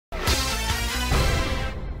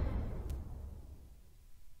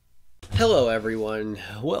Hello everyone,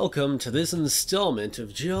 welcome to this installment of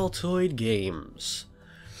Jaltoid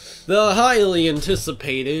the highly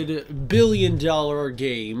anticipated billion-dollar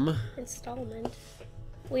game. Installment.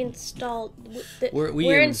 We installed.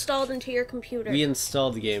 We're installed into your computer. We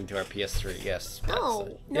installed the game to our PS3. Yes.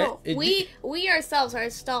 No. We ourselves are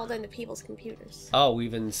installed into people's computers. Oh,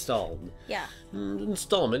 we've installed. Yeah.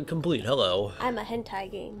 Installment complete. Hello. I'm a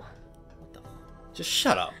hentai game. Just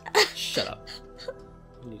shut up. Shut up.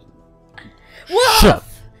 Whoa!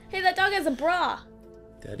 Hey, that dog has a bra.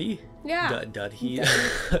 Did he? Yeah. Did he?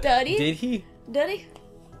 Did he? Did he? Did he?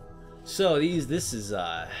 So this is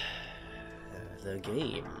the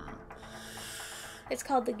game. It's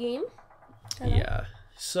called the game? Yeah.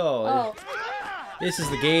 So this is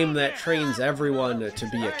the game that trains everyone to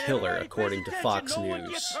be a killer, according to Fox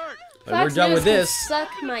News. When we're done with this, suck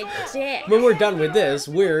my dick. When we're done with this,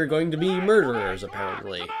 we're going to be murderers,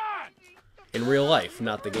 apparently. In real life,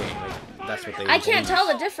 not the game. Like, that's what they I can't tell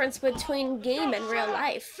the difference between game and real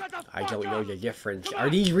life. I don't know the difference. Are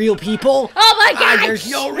these real people? Oh my god!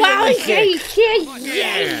 There's no realistic.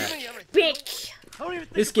 Yeah. Bitch.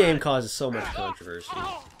 This game causes so much controversy.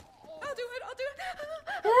 I'll do it.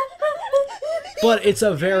 But it's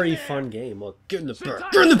a very fun game. Look, get in the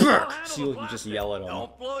back. Get in the back! See, look, you just yell at them.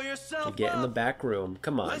 To get in the back room.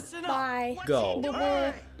 Come on. Bye. Go.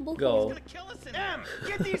 Go.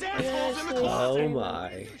 Oh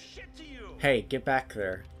my. Hey, get back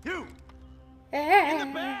there.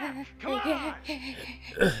 I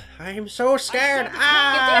am so scared. Get the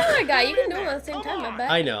other guy. You can do it at the same time, I bet.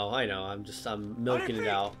 I know. I'm milking it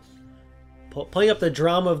out. Playing up the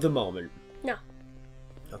drama of the moment. No.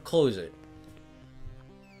 Now close it.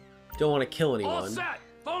 Don't want to kill anyone.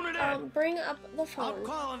 Bring up the phone. I'm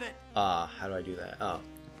calling it. How do I do that? Oh.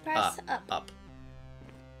 Press up. Up.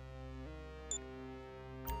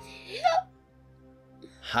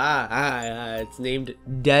 It's named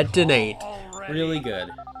Detonate. Really good.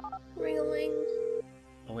 Reeling.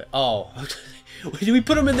 Oh, wait. Oh. Did we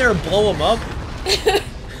put him in there and blow him up?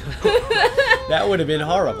 That would have been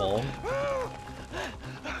horrible.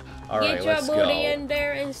 Alright, let's go. Get your booty in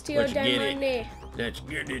there and steal that money. Let's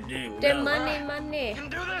get it, dude. The money.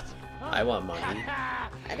 I want money. I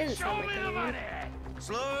didn't sound like anyone.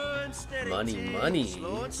 Slow and steady. Money.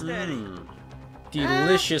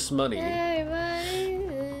 Delicious money.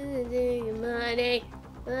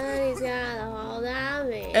 Money's got a hold on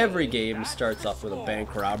me. Every game starts off with a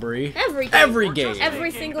bank robbery. Every game.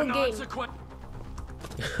 Every single game.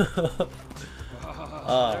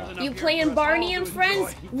 You playing Barney and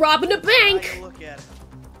Friends? Robbing a bank!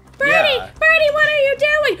 Birdie! Yeah. Birdie, what are you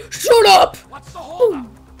doing? Shut up! What's the hold?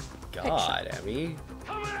 God, Emmy.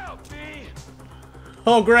 Coming out, B.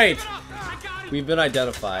 Oh, great. We've been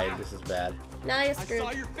identified. This is bad. Now you're I screwed.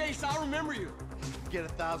 saw your face. I remember you. You get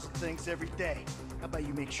 1,000 things every day. How about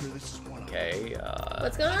you make sure this is one of them? Okay,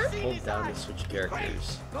 What's going on? hold down to switch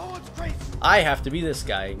characters. No one's crazy. I have to be this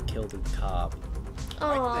guy and kill the cop.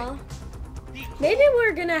 Aww. Maybe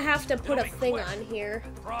we're gonna have to put a thing on here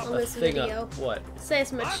on this video. What?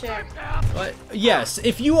 Says mature. What? Yes,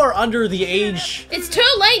 if you are under the age... It's too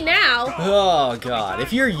late now! Oh, God.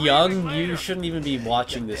 If you're young, you shouldn't even be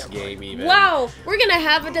watching this game, even. Wow! We're gonna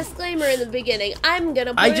have a disclaimer in the beginning. I'm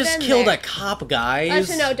gonna put I it just in killed there. a cop, guys.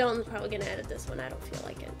 Actually, no, Dylan's probably gonna edit this one. I don't feel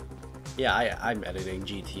like it. Yeah, I'm editing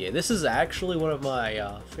GTA. This is actually one of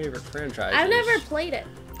my favorite franchises. I've never played it.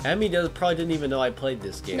 Emmy probably didn't even know I played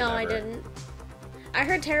this game No, ever. I didn't. I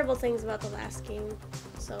heard terrible things about the last game,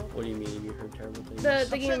 so... What do you mean you heard terrible things?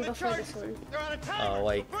 The game before this one. Oh,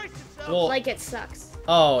 like... Well, Like, it sucks.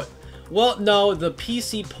 oh, well, no, the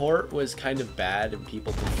PC port was kind of bad and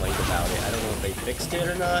people complained about it. I don't know if they fixed it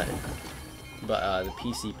or not, but the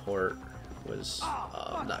PC port was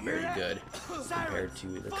not very good compared to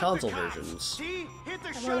the console versions. I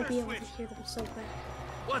want to be able to hear them so bad.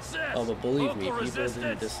 What's this? Oh, but believe me, people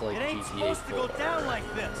didn't dislike GTA 4. The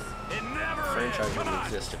franchise wouldn't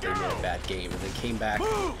exist if they made a bad game, and they came back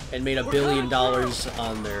and made $1 billion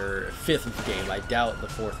on their 5th game. I doubt the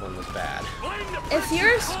 4th one was bad. If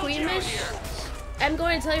you're squeamish, I'm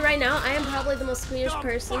going to tell you right now, I am probably the most squeamish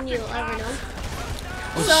person you'll ever know.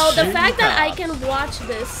 So the fact that I can watch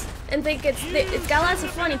this and think it's got lots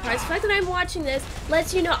of funny parts, the fact that I'm watching this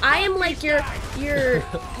lets you know I am like your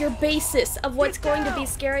basis of what's going to be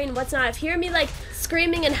scary and what's not. If you hear me like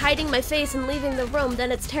screaming and hiding my face and leaving the room,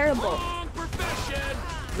 then it's terrible.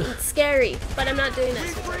 It's scary, but I'm not doing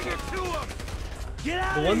that.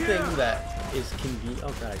 The one thing that is convenient...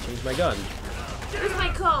 Oh god, I changed my gun. Where's my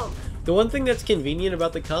comb? The one thing that's convenient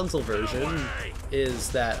about the console version is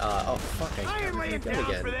that, oh fuck, I got my gun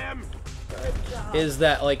again. is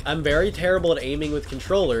that like I'm very terrible at aiming with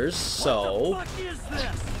controllers, so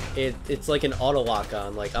it's like an auto lock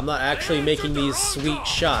on. Like I'm not actually making these sweet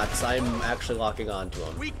shots. I'm actually locking onto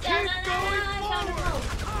them.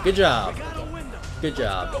 Good job. Good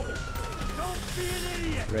job.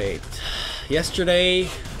 Great. Yesterday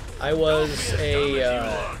I was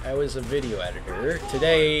a video editor.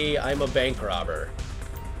 Today I'm a bank robber.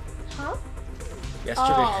 Huh?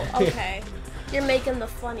 Yesterday. Oh, okay. You're making the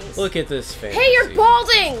funnies. Look at this face. Hey, you're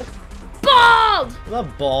balding! Bald! I'm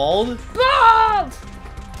not bald. Bald!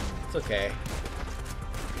 It's okay.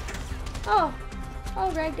 Oh. Oh,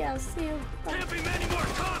 Ragdoll, see you. Bye. There'll be many more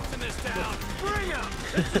cops in this town. Bring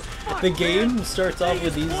 'em. The game starts off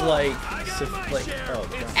with these like oh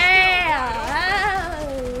god.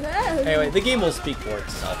 Anyway, the game will speak for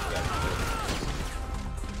itself eventually.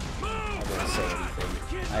 I won't say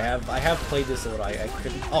anything. I have played this a little. I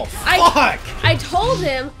couldn't. Oh fuck! I told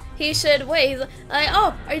him he should wait. He's like,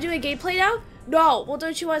 oh, are you doing gameplay now? No. Well,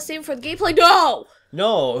 don't you want to save it for the gameplay? No.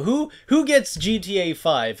 No. Who gets GTA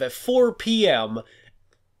 5 at 4 p.m.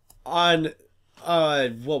 on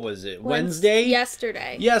what was it? Wednesday?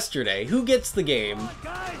 Yesterday. Yesterday. Who gets the game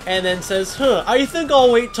and then says, "Huh, I think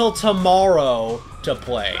I'll wait till tomorrow to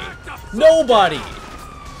play." Nobody.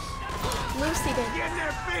 Lucy did. Get in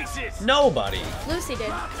their faces. Nobody. Lucy did.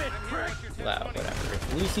 Wow, whatever.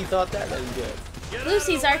 If Lucy thought that was good.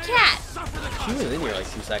 Lucy's our cat. She was in here like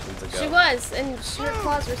 2 seconds ago. She was, and her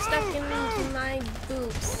claws were stuck into my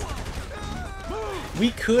boobs.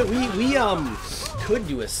 We could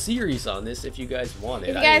do a series on this if you guys want it.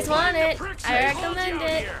 If you guys want it, I recommend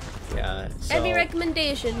it. Yeah. So, Every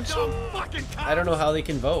recommendation. I don't know how they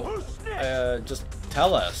can vote. Just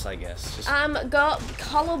tell us, I guess. Just, Go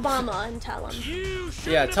call Obama and tell him.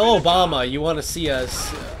 yeah, tell Obama you want to see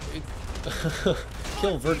us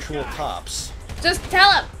kill virtual cops. Just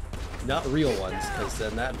tell him. Not real ones, because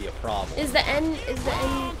then that'd be a problem. Is the N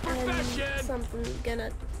something gonna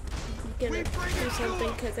do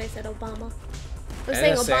something because I said Obama? I'm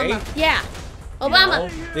saying NSA? Obama. Yeah.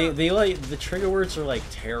 Obama. No, they like the trigger words are like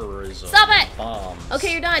terrorism. Stop it. Bombs.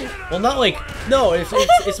 Okay, you're done. Well, not like no.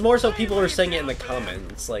 It's more so people are saying it in the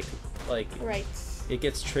comments. Like Right. it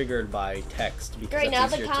gets triggered by text because Right now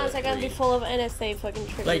that's the easier comments to are gonna be read. full of NSA fucking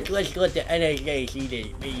triggers. Like let's let the NSA see this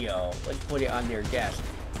video. Let's put it on their desk,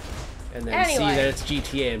 and then see Anyway. that it's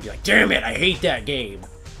GTA and be like, damn it, I hate that game.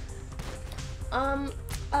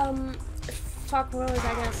 Fuck, what was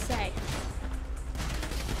I gonna say?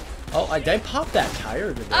 Oh, I popped that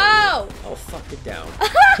tire today. Oh! Oh, fuck it down.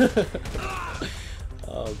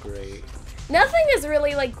 Oh, great. Nothing is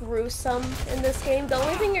really, like, gruesome in this game. The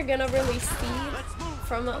only thing you're gonna really see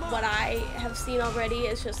from what I have seen already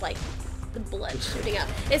is just, like, the blood shooting out.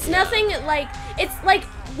 It's nothing, like, it's, like,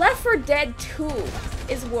 Left 4 Dead 2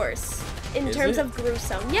 is worse in Is terms it? of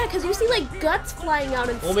gruesome. Yeah, because you see, like, guts flying out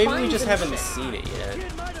and Well, maybe we spines just and haven't shit. seen it yet.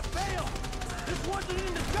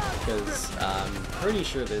 Because I'm pretty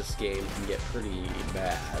sure this game can get pretty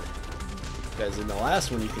bad. Because in the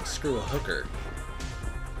last one, you could screw a hooker.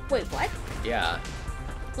 Wait, what? Yeah.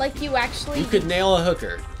 Like, you actually... You could nail a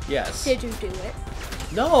hooker. Yes. Did you do it?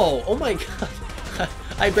 No! Oh my god.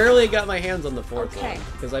 I barely got my hands on the fourth Okay. one.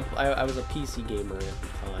 Because I was a PC gamer at the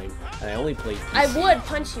time. And I only played PC. I would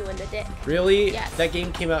punch you in the dick. Really? Yes. That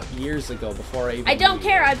game came out years ago before I even I don't knew.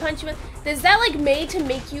 care, I'd punch you in... Is that, like, made to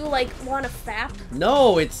make you, like, want to fap?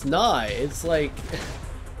 No, it's not. It's like...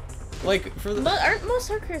 like, for the... Aren't most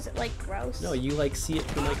hookers, like, gross? No, you like see it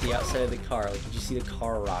from like the outside of the car. Like, did you see the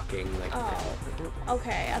car rocking? Like, Oh,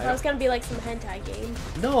 okay. I thought it was gonna be like some hentai game.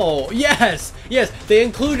 no, yes, they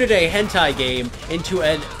included a hentai game into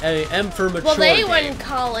an M for mature Well, they game. wouldn't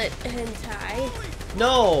call it hentai.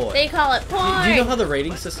 No. They call it porn. Do you know how the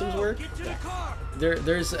rating systems work?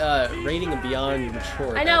 There's rating of beyond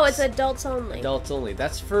mature. I know, that's it's adults only. adults only.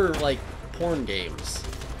 That's for like porn games.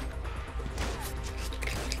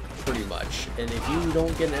 Pretty much. And if you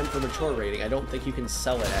don't get an M for mature rating, I don't think you can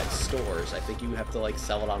sell it at stores. I think you have to like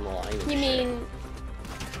sell it online and You shit.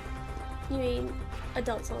 mean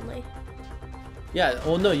adults only. Yeah,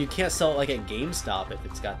 well no, you can't sell it like at GameStop if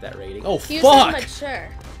it's got that rating. Oh You fuck!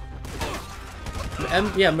 said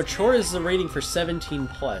mature. Yeah, mature is the rating for 17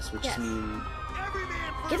 plus, which Yes. means...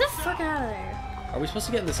 Get the fuck out of there. Are we supposed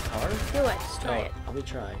to get in this car? Do it. Destroy it. Let me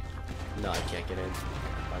try. No, I can't get in.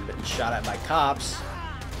 I'm getting shot at by cops.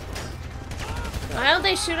 Why don't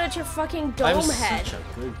they shoot at your fucking dome I'm head? such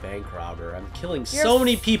a good bank robber. I'm killing Your so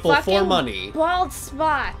many people for fucking money. Bald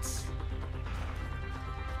spots.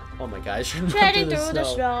 Oh my god, I shouldn't run Treading through through the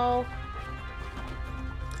snow.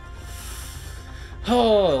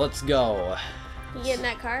 Oh, let's go. You get in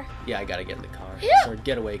that car? Yeah, I gotta get in the car. Yeah. It's our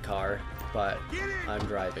getaway car. but I'm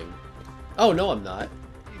driving. Oh, no, I'm not.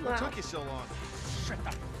 What took you so long? Shut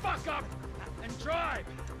the fuck up and drive.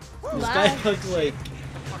 This guy looks like...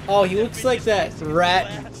 Oh, he looks like that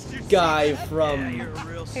rat guy from...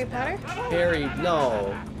 Harry Potter? Harry...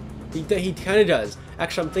 No. He kind of does.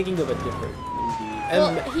 Actually, I'm thinking of a different movie.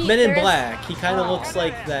 And Men in Black. He kind of looks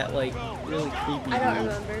like that, like, really creepy I don't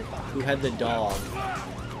dude remember. who had the dog.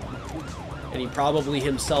 And he probably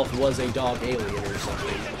himself was a dog alien or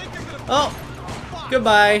something. Oh!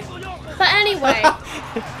 Goodbye! But anyway,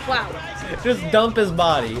 wow. Just dump his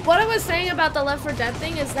body. What I was saying about the Left 4 Dead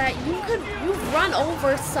thing is that you've run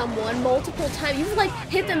over someone multiple times. You've like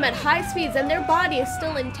hit them at high speeds and their body is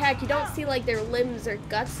still intact. You don't see like their limbs or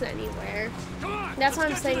guts anywhere. That's why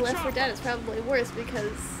I'm saying Left 4 Dead is probably worse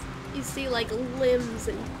because you see like limbs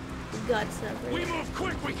and guts everywhere. We move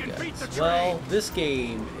quick, we can beat the train. Well, this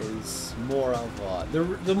game is more of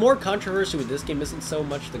the more controversy with this game isn't so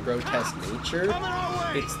much the grotesque nature.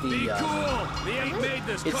 It's the We ain't made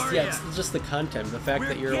this car yet. it's just the content, the fact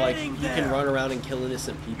that you're like you can run around and kill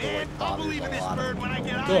innocent people like bothers a lot of people. Like,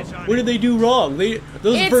 oh, what did they do wrong? Those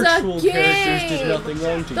It's virtual a characters did game. nothing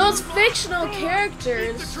wrong to you. Those fictional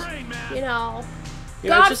characters, you know. You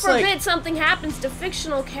know, God just forbid like, something happens to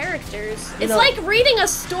fictional characters. It's know- like reading a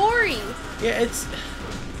story. yeah, it's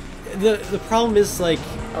the problem is like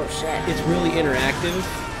Oh shit. it's really interactive.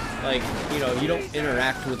 Like, you know, you don't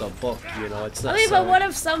interact with a book, you know, it's not I mean, so... but what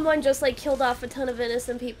if someone just like killed off a ton of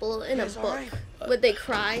innocent people in a book? Would they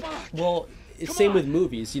cry? Well, it's same with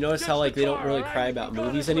movies. You notice how, like, they don't really cry about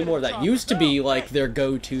movies anymore? That used to be, like, their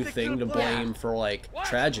go-to thing to blame for, like,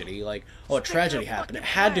 tragedy. Like, oh, a tragedy happened. It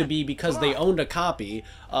had to be because they owned a copy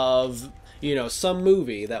of, you know, some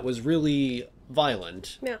movie that was really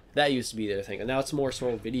violent. Yeah. That used to be their thing. And now it's more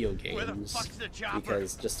sort of video games.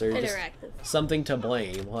 Because they're just Interactive. something to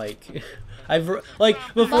blame. Like,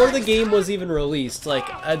 before the game was even released, like,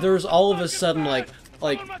 there was all of a sudden, like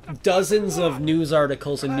dozens of news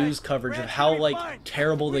articles and news coverage of how like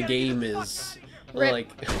terrible the game is. Rip.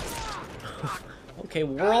 Like, okay,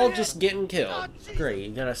 we're all just getting killed. Great,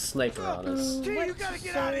 you got a sniper on us. You gotta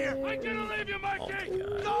get out of here. I gotta leave you, Oh Mikey. my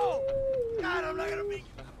god. No! God, I'm not gonna be...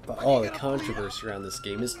 But all the controversy around this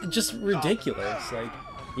game is just ridiculous. Like,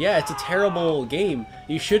 yeah, it's a terrible game.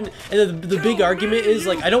 You shouldn't. And the big argument is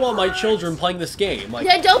like, I don't want my children playing this game. Like,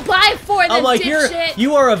 Yeah, don't buy it for them, I'm like, dipshit.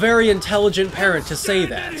 you are a very intelligent parent to say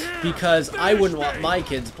that, because I wouldn't want my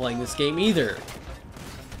kids playing this game either.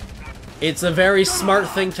 It's a very smart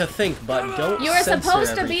thing to think, but don't You were censor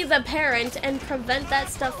supposed to be the parent and prevent that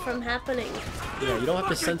stuff from happening. Yeah, you don't have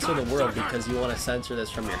to censor the world because you want to censor this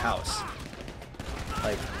from your house.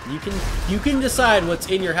 Like, you can decide what's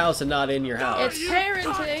in your house and not in your house. It's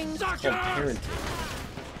parenting. It's called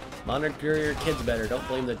parenting. Monitor your kids better. Don't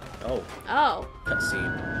blame the... Oh, Oh.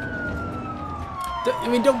 cutscene. I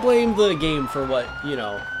mean, don't blame the game for what, you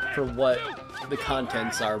know, for what the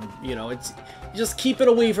contents are. You know, it's... Just keep it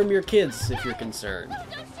away from your kids if you're concerned.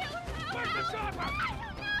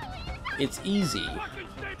 It's easy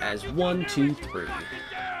as 1, 2, 3.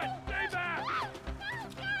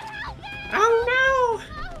 Oh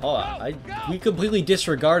no! Oh, we completely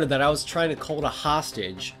disregarded that I was trying to hold a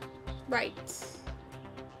hostage. Right.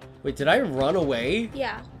 Wait, did I run away?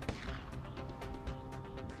 Yeah.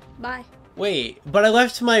 Bye. Wait, but I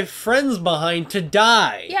left my friends behind to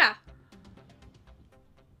die! Yeah.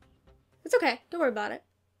 It's okay. Don't worry about it.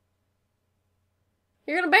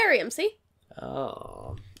 You're gonna bury him, see?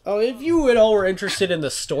 Oh. Oh, if you at all were interested in the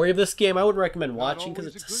story of this game, I would recommend watching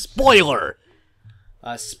because it's a spoiler!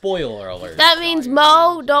 Spoiler alert. That means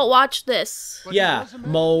Mo, don't watch this. Yeah,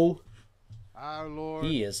 Mo. Our Lord.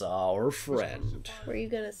 He is our friend. Were you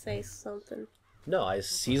gonna say something? No,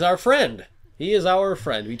 he's our friend. He is our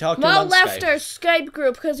friend. We talked to him Mo on left Skype. our Skype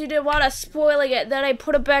group because he didn't want us spoiling it. Then I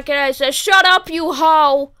put it back in and I said, "Shut up, you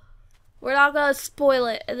hoe! We're not gonna spoil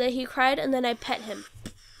it." And then he cried, and then I pet him.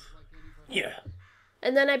 Yeah.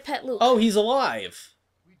 And then I pet Luke. Oh, he's alive.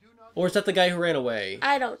 Or is that the guy who ran away?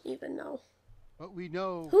 I don't even know. But we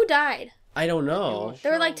know... Who died? I don't know.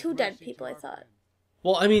 There were like 2 dead people, I thought.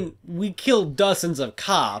 Well, I mean, we killed dozens of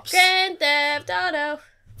cops. Grand Theft Auto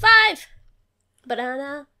 5!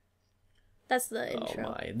 Banana. That's the intro. Oh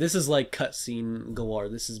my. This is like cutscene galore.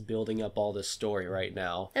 This is building up all this story right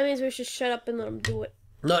now. That means we should shut up and let him do it.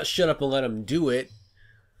 Not shut up and let him do it.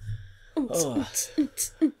 Oh,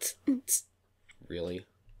 really?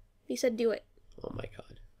 He said do it. Oh my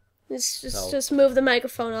god. Let's No. just move the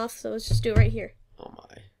microphone off, so let's just do it right here. Oh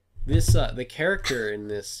my. This, the character in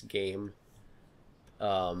this game,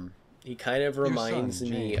 he kind of reminds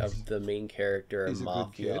me James of the main character in is a good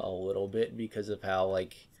Mafia kid. a little bit because of how,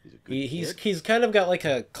 like, He's kind of got like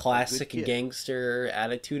a classic kid. gangster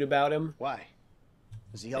attitude about him, Why?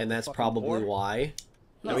 Does he help and the that's fucking probably poor? why.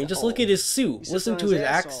 I No. mean, just look at his suit. He sits Listen on to his his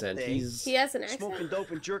ass all accent. day. He's He has an Smoking accent.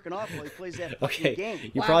 dope and jerking off while he plays that fucking okay. game.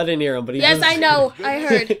 You Wow. probably didn't hear him, but he Yes, does. I know. I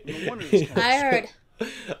heard. No wonder he's kinda I heard.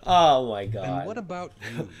 Oh my god. And what about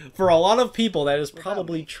you? For a lot of people, that is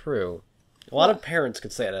probably true. A lot of parents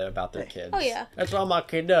could say that about their kids. Oh, yeah. That's all my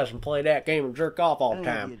kid does, and play that game and jerk off all the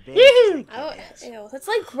time. Oh, ew. That's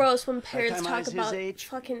like gross when parents time I talk was his about age,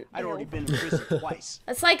 fucking. I'd already Ew. been in prison twice.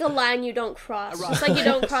 That's like a line you don't cross. I Just like you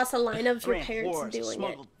don't cross a line of your parents whores, doing it.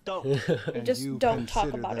 smuggled dope. You just you don't talk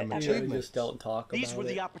consider about it them ever. You achievements. just don't talk about These were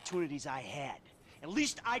the it. opportunities I had. At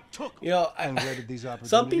least I took them. You know, And where did these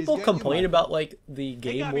opportunities some people get you, complain Michael? about like the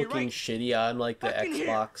game got me looking right. shitty on like the Fucking here.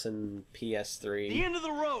 Xbox and The PS3, end of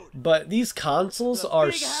the road. but these consoles A are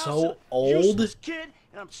big house, so a old. useless kid,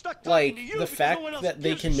 and I'm stuck talking Like to you the because fact no one else that they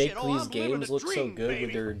gives can a make shit. Oh, these I'm living games a look so dream, good baby.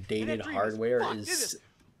 with their And dated that dream hardware fucked. It is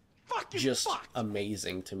fucking just fucked.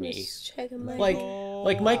 amazing to me. Just checking my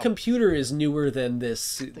Like my computer is newer than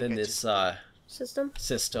this system.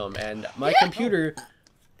 system, and my computer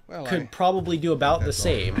Well, could probably do about the that's all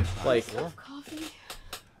same. Like, Coffee.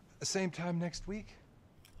 same time next week?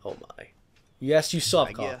 oh my. Yes, you still have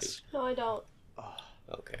I coffee. guess. No, I don't.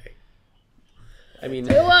 Okay. I mean,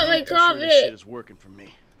 You want my I'm sure this shit coffee? is working for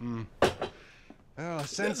me. Well, a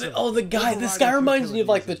sense of oh, the guy. This guy reminds me of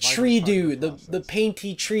like the tree dude, the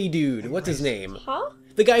painty tree dude. What's his name? Huh?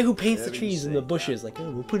 The guy who paints the trees in the bushes. Like,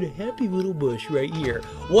 oh, we'll put a happy little bush right here.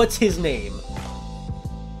 What's his name?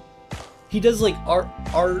 He does like art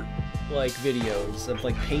like videos of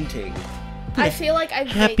like painting. I feel like I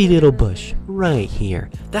Happy little bush right here.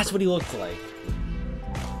 That's what he looked like.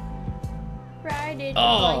 Ride it.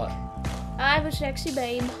 Oh. I'm a sexy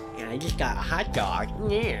babe. And I just got a hot dog.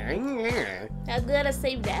 I'm gonna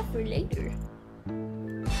save that for later.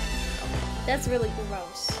 That's really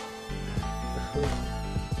gross.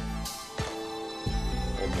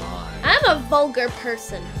 Oh my. I'm a vulgar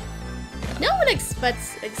person. No one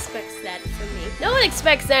expects that from me. No one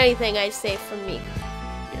expects anything I say from me.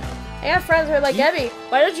 Yeah. I got friends who are like, Abby,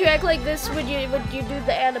 why don't you act like this when you do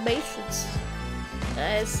the animations?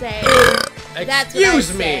 I say, that's what I Excuse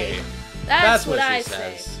say. me. That's what what she I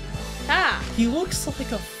say. says. Ha, He looks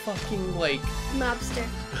like a fucking like. mobster.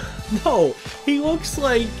 No, he looks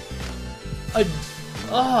like a.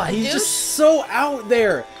 Oh, he's douche? just so out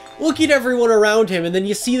there. Look at everyone around him, and then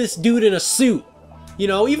you see this dude in a suit. You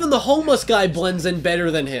know, even the homeless guy blends in better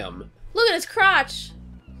than him. Look at his crotch.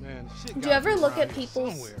 Man, shit Do gotta you ever be look around at here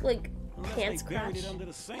people's somewhere. like Unless pants they buried crotch? it under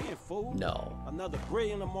the sand, fool. No. Another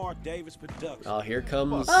brilliant Lamar Davis production. Oh, here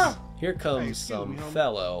comes. Oh. Here Hey, comes excuse some me, homie.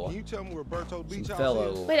 fellow. Can you tell me where Berto Beach House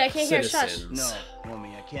fellow is? Wait, I can't hear shush. citizens. No,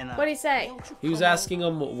 homie, I cannot. What'd he say? He was asking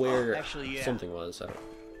him where Actually, yeah. something was,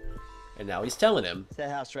 and now he's telling him. It's that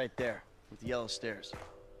house right there with the yellow stairs.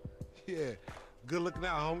 Yeah. Good looking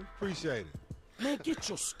out, homie. Appreciate it. Man, get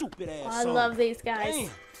your stupid ass I on. love these guys. Damn.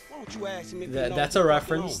 Why don't you ask him if he That- knows that's what a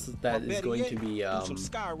fucking reference on? that Or is better going yet, to be, do some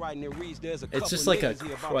skywriting that reads there's a It's couple just like a niggas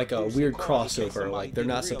here about like to a do some weird cars in case crossover. somebody Like they're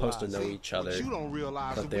not didn't supposed to realize. know each other, What you don't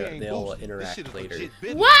realize but is we ain't they'll boosting. This interact shit is later. legit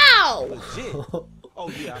business. Wow! Legit. Oh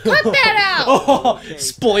yeah. Cut that out! Oh,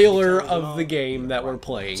 spoiler of the game that we're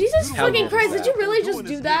playing. Jesus How fucking good Christ, is did you that? really I'm just doing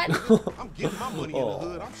do this, that? nigga. I'm getting my money in the Oh.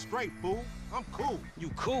 hood. I'm straight, fool. I'm cool. You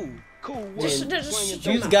cool. Cool. Just- What? just-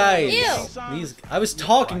 Swinging These dope. guys, Ew. these. I was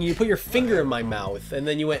talking, you put your finger in my mouth, and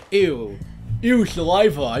then you went, ew. Ew,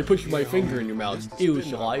 saliva. I pushed my finger in your mouth. Ew,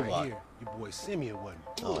 saliva. Right your boy Simeon wasn't.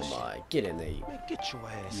 Oh my, get in there, you Man, get your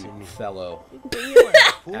ass in there. fellow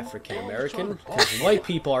Fool. African American. Because white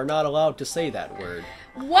people are not allowed to say that word.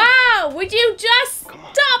 Wow! Would you just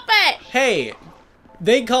stop it? Hey,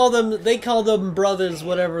 they call them brothers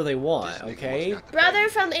whatever they want, okay? Brother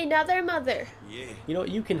from another mother. Yeah. You know,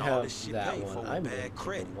 you can All have this shit that paid one. for with I'm bad going to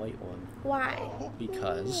credit. the white one. Why?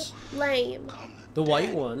 Because Lame. the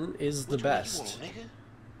white one is the best.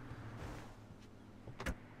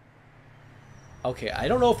 Okay, I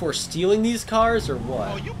don't know if we're stealing these cars or Oh,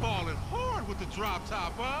 what. you balling hard with the drop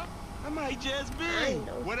top, huh? I might just be. I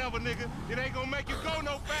know. Whatever, nigga. It ain't gonna make you go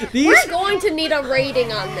no faster. These We're going to need a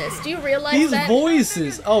rating on this. Do you realize these that?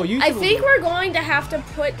 voices. Oh, you. I think we're going to have to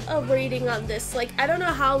put a rating on this. Like, I don't know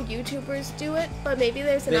how YouTubers do it, but maybe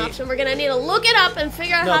there's an They- option. We're gonna need to look it up and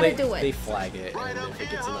figure out no, how they, to do They it. flag it, and if it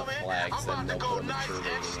gets enough flags, then they'll put a mature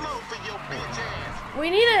rating. We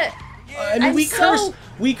need to. I mean, I'm we so- curse.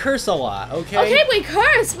 We curse a lot, okay? Okay, we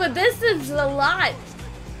curse, but this is a lot.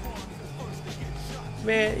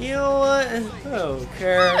 Man, you know what? I don't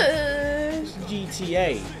care. Uh,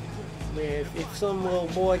 GTA. Man, if some little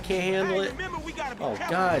boy can't handle it. Oh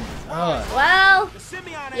God. Well,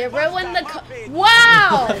 you ruined the.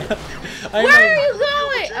 Wow. Where are you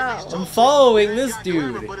going? Oh. I'm following this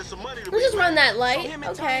dude. We'll just run that light.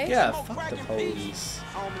 Okay. Yeah, fuck the police.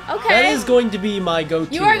 Okay. That is going to be my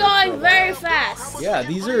go-to. You are going very fast. Yeah,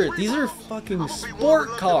 these are fucking sport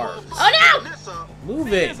cars. Oh no!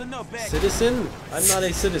 Move it, citizen. I'm not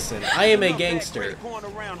a citizen. I am a gangster.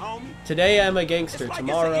 Today I'm a gangster.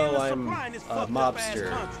 Tomorrow I'm a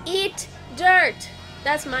mobster. Eat dirt.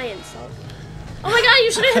 That's my insult. Oh my God!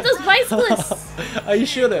 You should have hit those bicyclists. I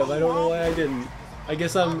should have. I don't know why I didn't. I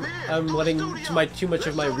guess I'm letting too much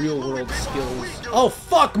of my real world skills. Oh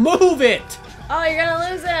fuck! Move it! Oh, you're gonna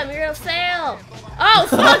lose him. You're gonna fail. Oh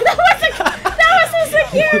fuck! That was a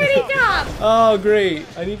security cop. Oh great!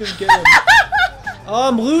 I need to get him. Oh,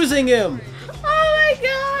 I'm losing him. Oh my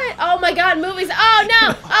God! Oh my God! Movies. Oh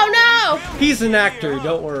no! Oh no! He's an actor.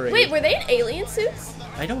 Don't worry. Wait, were they in alien suits?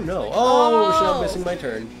 I don't know. Oh, shit, I'm missing my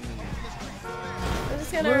turn. I'm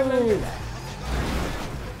just gonna remember that.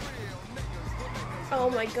 Oh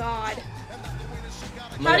my God.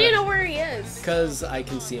 How do you know where he is? Because I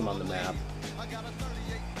can see him on the map.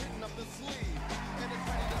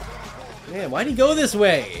 Man, why'd he go this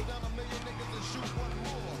way?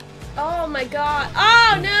 Oh my God.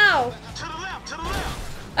 Oh no! To the left, to the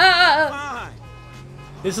left.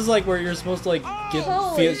 This is like where you're supposed to like get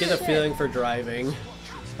a shit. feeling for driving.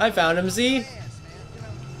 I found him, see?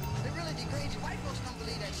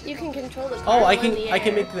 You can control the car. Oh, I in the can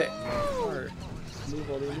air. make the car move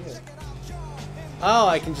while they're in the air. Oh,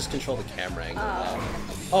 I can just control the camera angle.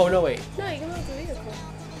 Oh no, wait. No, you can move the vehicle.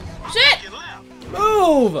 Shit!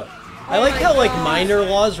 Move! I like my how like God. minor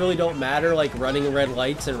laws really don't matter, like running red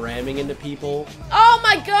lights and ramming into people. Oh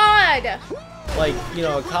my God! Like, you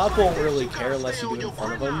know, a cop won't really care unless you do it in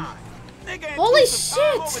front of them. Holy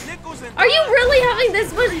shit! Are you really having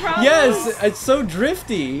this much problems? Yes, it's so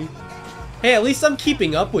drifty. Hey, at least I'm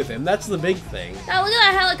keeping up with him. That's the big thing. Now look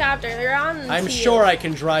at that helicopter. They're on. I'm to you. sure I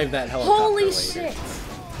can drive that helicopter. Holy later. shit!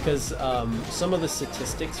 Because some of the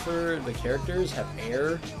statistics for the characters have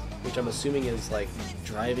air, which I'm assuming is like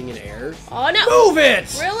driving in air. Oh no! Move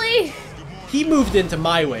it! Really? He moved into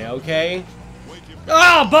my way, okay?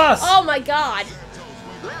 Ah, bus! Oh my God!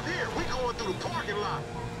 Left here, we going through the parking lot.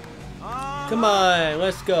 Come on,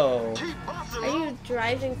 let's go. Keep busting. Are you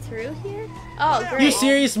driving through here? Oh great! You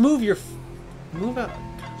serious? Move your... Move out.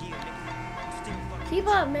 Keep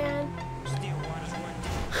up, man.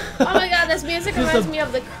 Oh my God, this music This is reminds the- me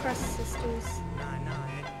of the Crust Sisters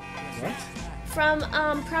What? from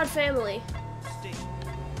Proud Family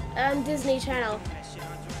on Disney Channel.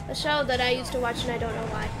 A show that I used to watch and I don't know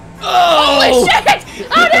why. Oh! Holy shit!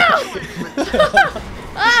 Oh no!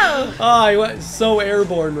 Oh! Oh, I went so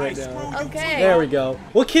airborne right now. Okay. There we go.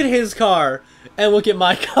 We'll get his car, and we'll get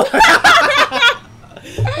my car.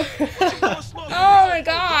 Oh my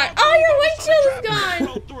God! Oh, your windshield is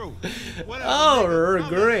gone. Oh,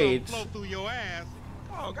 great.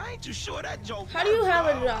 Oh, I ain't too sure that joke. How do you have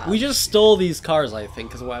a job? We just stole these cars, I think,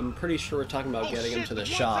 because I'm pretty sure we're talking about getting them to the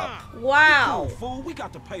shop. Wow. Fool, we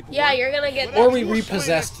got the paperwork. Yeah, you're gonna get Or that. we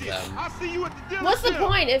repossessed them. I'll see you at the dinner. What's the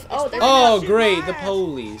point if? Oh, there's. Oh, great, the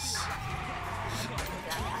police.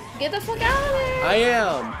 Get the fuck out of there! I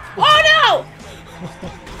am. Oh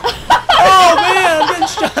Oh, man, I'm getting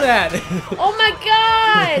shot at. no! Oh my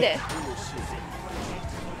God!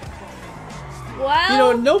 Well, You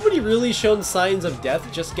know, nobody really shown signs of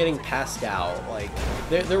death, just getting passed out. Like,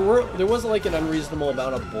 there wasn't like an unreasonable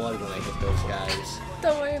amount of blood when I hit those guys.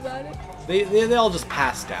 don't worry about it. They all just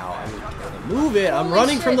passed out. I didn't kill them. Move it! I'm Holy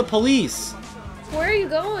running from shit. the police. Where are you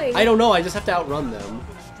going? I don't know. I just have to outrun them.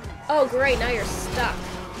 Oh great, now you're stuck.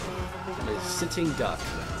 I'm a sitting duck.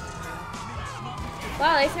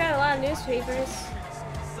 Wow, they threw out a lot of newspapers.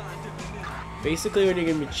 Basically, when you're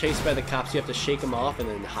gonna be chased by the cops, you have to shake them off and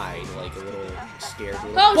then hide, like a little scared.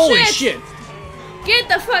 Little... Oh, Holy shit! shit! Get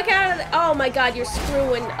the fuck out of there! Oh my God, you're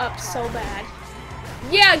screwing up so bad.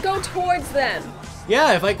 Yeah, go towards them.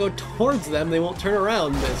 Yeah, if I go towards them, they won't turn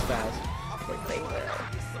around as fast. But they will.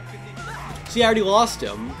 See, I already lost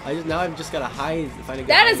him. Now I've just gotta hide. Find a good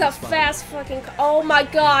That is a hiding spot. fast fucking. Oh my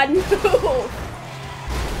God, no!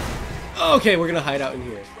 Okay, we're gonna hide out in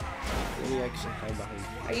here. Let me actually hide behind.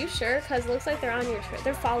 Are you sure? Cause it looks like they're on your trip.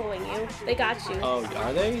 They're following you. They got you. Oh,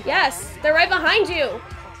 are they? Yes, they're right behind you.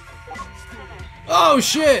 Oh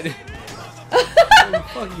shit! Oh,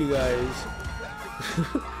 fuck you guys.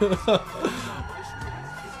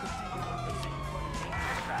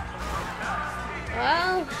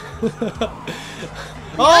 Well,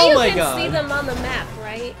 Oh you my can god! see them on the map,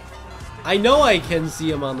 right? I know I can see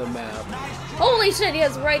him on the map. Holy shit, he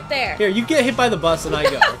is right there. Here, you get hit by the bus and I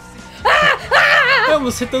go. I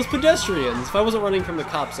almost hit those pedestrians. If I wasn't running from the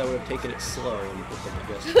cops, I would have taken it slow and hit the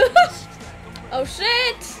pedestrians. Oh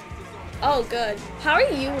shit! Oh good. How are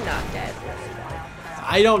you not dead?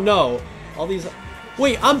 I don't know. All these...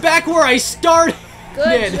 Wait, I'm back where I started!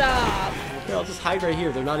 Good job. Here, I'll just hide right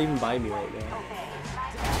here. They're not even by me right now.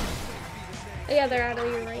 Yeah, they're out of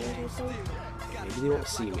your range or something. Maybe they won't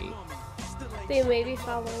see me. They may be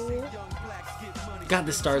following you. God,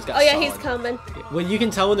 the stars got Oh yeah, solid. he's coming. Well, you can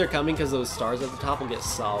tell when they're coming because those stars at the top will get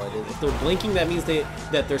solid. And if they're blinking, that means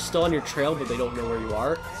that they're still on your trail, but they don't know where you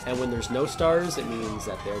are. And when there's no stars, it means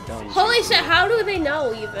that they're done. Holy shit, how do they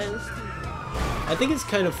know even? I think it's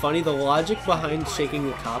kind of funny. The logic behind shaking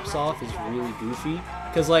the cops off is really goofy.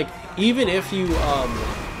 Because, like, even if you,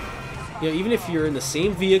 even if you're in the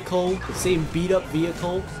same vehicle, the same beat-up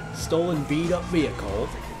vehicle, stolen beat-up vehicle,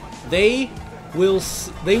 they will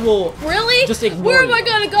really just ignore Where am you. I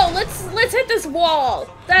gonna go? Let's hit this wall.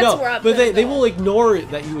 That's no, where I'm but gonna they go. will ignore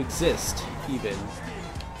that you exist, even.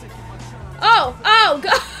 Oh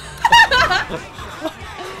god.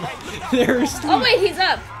 There's. Oh wait, he's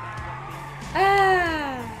up.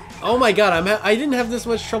 Ah. Oh my god, I didn't have this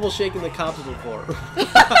much trouble shaking the cops before.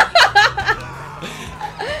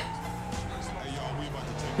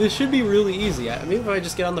 This should be really easy. Maybe if I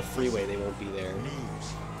just get on the freeway, they won't be there.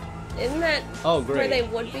 Isn't that Oh, great. where they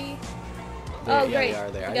would be? Yeah, Great. they are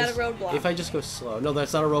there. You got a roadblock. If I just go slow. No,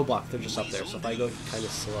 that's not a roadblock. They're just up there. So if I go kind of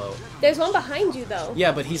slow. There's one behind you though.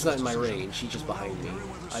 Yeah, but he's not in my range. He's just behind me.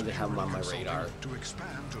 I just have him on my radar.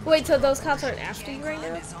 Wait, so those cops aren't after you right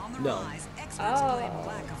now? No.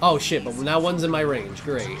 Oh. Oh shit, but now one's in my range.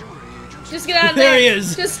 Great. Just get out of there. There he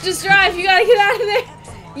is. Just drive. You gotta get out of there.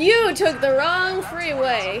 You took the wrong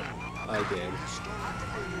freeway. I did.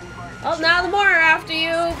 Oh, now the more are after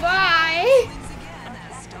you. Bye.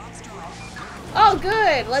 Oh,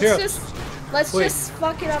 good. Here. Let's Wait. just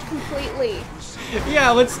fuck it up completely. Yeah,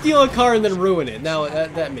 let's steal a car and then ruin it. Now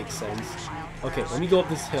that makes sense. Okay, let me go up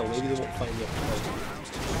this hill. Maybe they won't find me up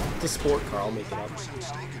there. It's a sport car. I'll make it up.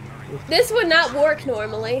 This would not work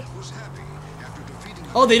normally.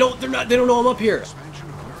 Oh, they don't know I'm up here.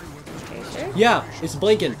 Okay, sure. Yeah, it's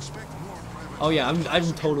blinking. Oh yeah,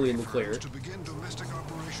 I'm totally in the clear.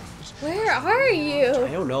 Where are you?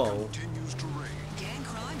 I don't know.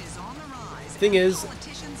 Thing is,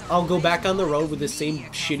 I'll go back on the road with the same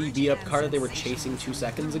shitty beat-up car that they were chasing 2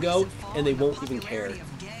 seconds ago, and they won't even care.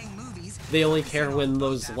 They only care when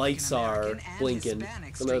those lights are blinking.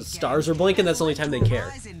 When those stars are blinking, that's the only time they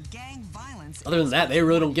care. Other than that, they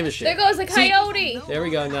really don't give a shit. There goes a See? coyote. There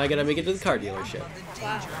we go. Now I gotta make it to the car dealership.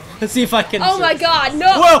 Wow. Let's see if I can. Oh my god, no!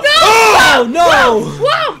 Whoa! No! Oh no!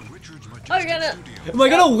 Whoa! Oh, you're gonna... Am I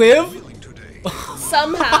gonna live?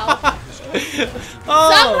 Somehow.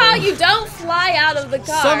 Oh. Somehow you don't fly out of the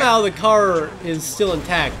car. Somehow the car is still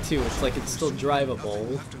intact too. It's like it's still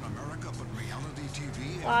drivable.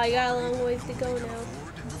 Wow, you got a long ways to go now.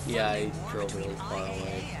 Yeah, I drove really far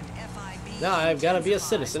away. Now I've got to be a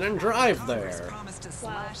citizen and drive there.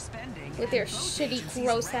 Wow. With your shitty,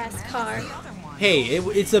 gross-ass car. Hey,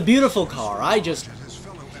 it's a beautiful car. I just...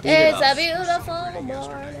 It's a beautiful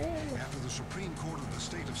morning.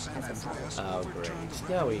 Oh, great.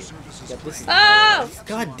 Now we got this... Oh!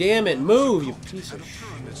 God damn it, move, you piece of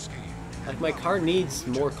shit. Like, my car needs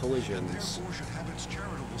more collisions.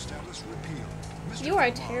 You are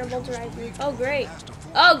a terrible driver. Oh, great.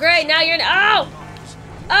 Oh, great. Now you're... Oh!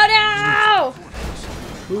 Oh,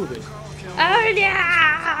 no! Move it. Oh,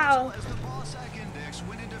 no!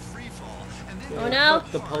 Oh, no.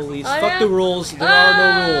 Fuck the police. Oh, Fuck no. the rules. There are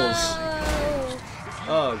no rules. Oh.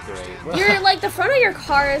 Oh, great. You're like, the front of your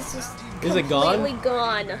car is just Is it gone? completely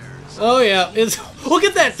gone. Oh, yeah. It's... Look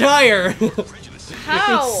at that tire!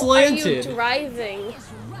 How It's are you slanted. driving?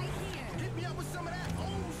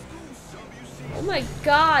 Oh my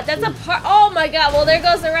god, that's a part. Oh my god, well, there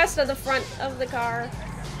goes the rest of the front of the car.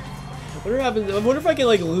 What happens? I wonder if I can,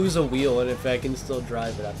 like, lose a wheel and if I can still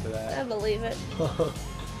drive it after I that. believe it.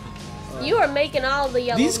 You are making all the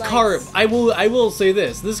yellow These lights. cars... I will say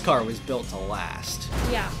this. This car was built to last.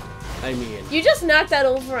 Yeah. I mean... You just knocked that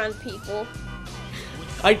over on people.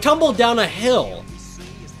 I tumbled down a hill,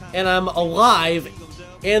 and I'm alive,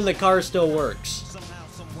 and the car still works.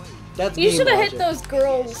 That's You game should have hit logic. those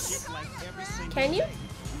girls. Can you?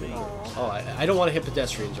 Oh, I don't want to hit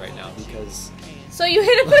pedestrians right now, because... So you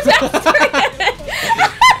hit a pedestrian!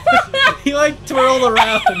 He, like, twirled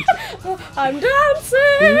around. I'm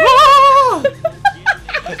dancing!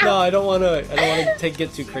 No, I don't want to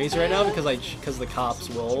get too crazy right now, because the cops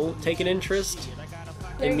will take an interest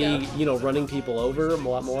in me, you know, running people over a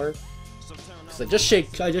lot more.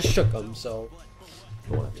 I just shook him, so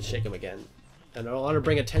I won't have to shake him again. And I don't want to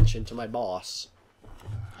bring attention to my boss.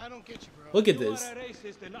 I don't get you, bro. Look at this.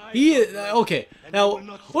 He is, okay. Now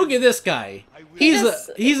look at this guy.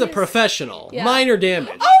 He's a professional. Yeah. Minor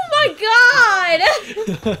damage. Oh my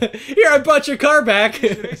god! Here, I brought your car back.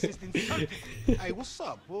 Hey, what's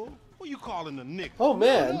up, bull? Who you calling a nigga? Oh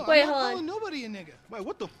man. No, Wait, I'm not hold on. calling nobody a nigga. Wait,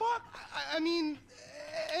 what the fuck? I mean,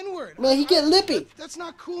 N-word. Man, he get lippy. That's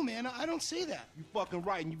not cool, man. I don't say that. You fucking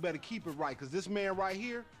right, and you better keep it right, because this man right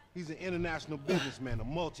here, he's an international businessman, a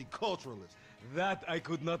multiculturalist. That I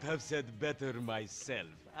could not have said better myself.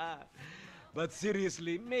 But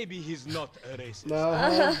seriously, maybe he's not a racist.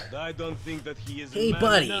 No. I don't think that he is Hey man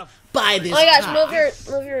buddy, enough. buy this. Oh my gosh, car.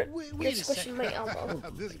 move your, Wait you're a squishing my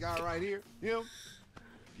elbow. This guy right here, him,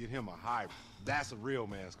 get him a hybrid. That's a real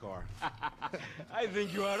man's car. I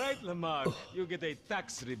think you are right, Lamar. You get a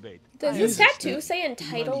tax rebate. Does his tattoo say Money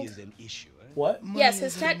entitled? is an issue, eh? What? Yes,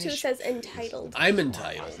 his tattoo says entitled. I'm Watch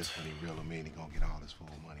entitled. this when he real or mean, he gonna get all his full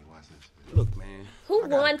money. Watch this. Look, man. Who I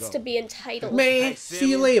gotta wants go. to be entitled? Man,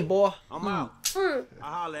 see you later, boy. I'm out. Mm.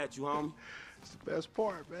 I'll holler at you, homie. It's the best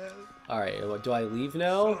part, man. Alright, what, do I leave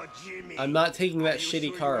now? I'm not taking that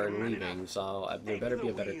shitty car and leaving, so there better be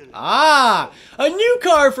a better... Ah! A new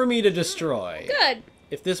car for me to destroy! Good.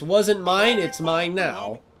 If this wasn't mine, it's mine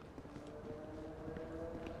now.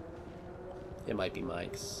 It might be mine,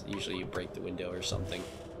 'cause usually you break the window or something.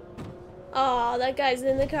 Oh, that guy's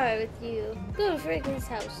in the car with you. Go to Franklin's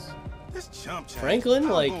house. This chump change, Franklin, I'm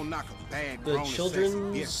like, gonna knock a bad the grown children's-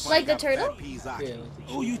 sexy bitch Like the got fat turtle? peas out Yeah. here.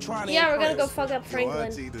 Who you trying to Yeah, we're gonna go impress? fuck up Your Franklin.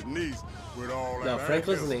 auntie Denise with all No, that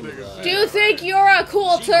Franklin's ass the name of niggas the- Do you think you're a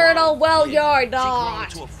cool turtle? Well, you're not.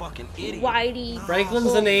 To a fucking idiot. Whitey.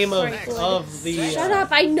 Franklin's the name of the... Shut up,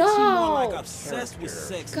 I More like know. obsessed with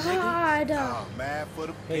sex, God. Oh, mad for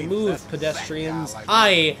the Hey, people. move, That's the pedestrians. guy like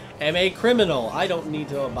I am a criminal. I don't need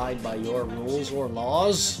to abide by your rules or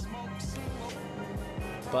laws.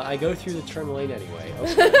 But I go through the turn lane anyway.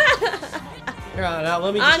 Okay. Here on out,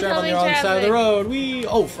 let me just drive on the Oncoming wrong side of the traffic. road.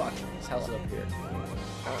 Oh, fuck. This house is up here.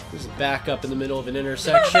 This is back up in the middle of an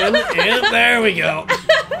intersection. And there we go.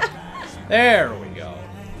 There we go.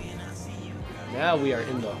 Now we are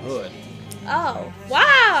in the hood. Oh,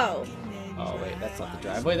 wow. Oh, wait, that's not the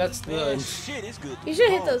driveway. That's the Shit, it's good. You should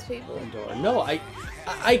hit those people. door. No, I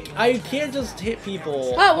can't just hit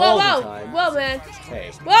people Oh, all whoa, the whoa. time. Whoa, man.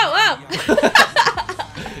 Hey. Whoa, whoa.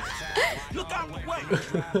 Look out the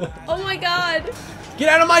way. Oh my god. Get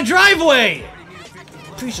out of my driveway!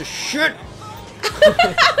 Piece of shit!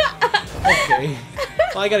 Okay.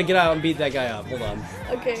 Well, I gotta get out and beat that guy up. Hold on.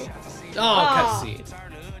 Okay. Oh, cutscene.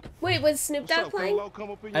 Wait, was Snoop What's Dogg up, playing? Colo?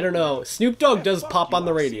 Come up in I your don't know. Snoop Dogg does pop on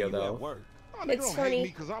the radio, though. Oh, nigga, It's don't funny. hate me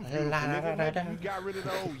 'cause I'm beautiful, nigga. Maybe you got rid of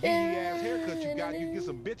the old yee-ass haircut you got. You get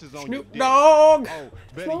some bitches on Snoop your dick. Dogg! Oh,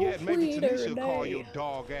 better Flow yet, maybe sweeter Tanisha will call day. your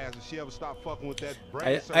dog ass if she ever stop fucking with that I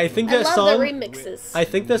brand. think I that love song. the remixes. I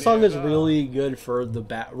think that song is really good for the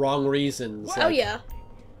wrong reasons. Oh, Like, yeah.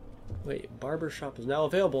 Wait, barbershop is now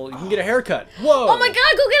available. You can get a haircut. Whoa! Oh my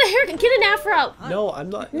god, go get a haircut. Get an afro. No, I'm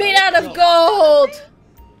not. Made out of gold.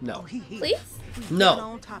 No. Please?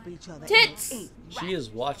 No. Tits. She is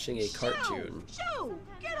watching a cartoon. Shoo!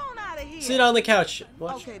 Get on out of here. Sit on the couch.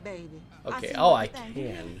 Watch. Okay, baby. Okay. see Oh, what I you think.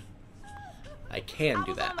 can. I can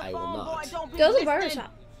do that. I will not. Go to the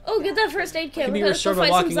barbershop. Oh, get that first aid kit. Can We're be gonna go restored by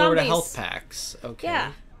fight walking some over to zombies. health packs. Okay.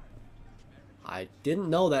 Yeah. I didn't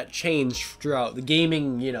know that changed throughout the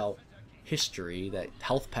gaming, history, that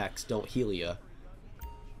health packs don't heal you.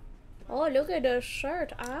 Oh, look at the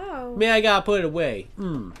shirt. Ow. Man, I gotta put it away.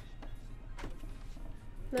 Gotta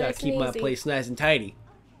Nice keep and my easy. place nice and tidy.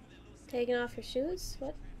 Taking off your shoes?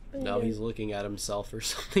 What? What are you No, doing? he's looking at himself or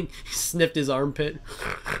something. He sniffed his armpit.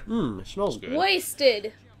 It smells good.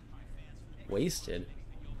 Wasted. Wasted.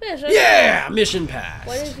 Mission. Yeah! Mission passed.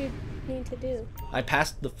 What did you need to do? I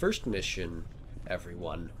passed the first mission,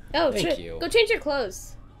 everyone. Oh, Thank you. Go change your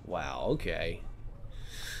clothes. Wow, okay.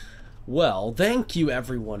 Well, thank you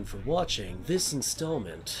everyone for watching this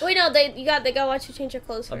installment Wait, no, they gotta watch you change your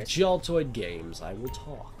clothes of first. JaltoidGames. I will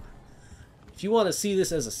talk. If you want to see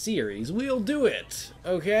this as a series, we'll do it.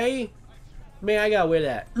 Okay? Man, I gotta wear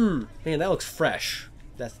that. Man, that looks fresh.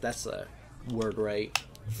 That's a word, right?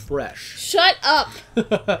 Fresh. Shut up.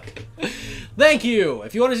 Thank you.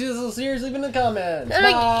 If you want to see this as a series, leave it in the comments. I'm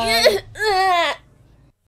Bye. like,